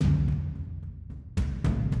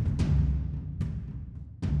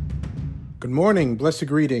Good morning, blessed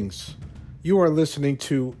greetings. You are listening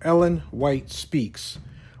to Ellen White Speaks,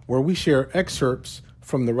 where we share excerpts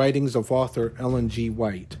from the writings of author Ellen G.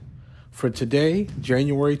 White. For today,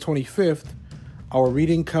 January 25th, our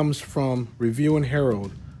reading comes from Review and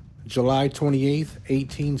Herald, July 28th,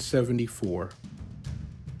 1874.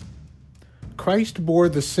 Christ bore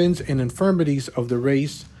the sins and infirmities of the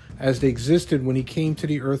race as they existed when he came to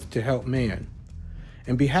the earth to help man.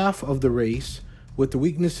 In behalf of the race, with the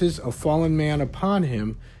weaknesses of fallen man upon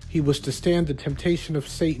him, he was to stand the temptation of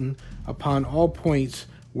Satan upon all points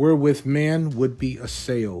wherewith man would be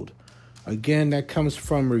assailed. Again, that comes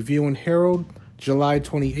from Review and Herald, July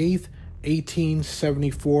 28th,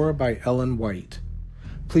 1874 by Ellen White.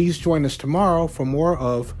 Please join us tomorrow for more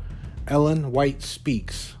of Ellen White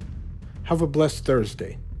Speaks. Have a blessed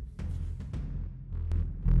Thursday.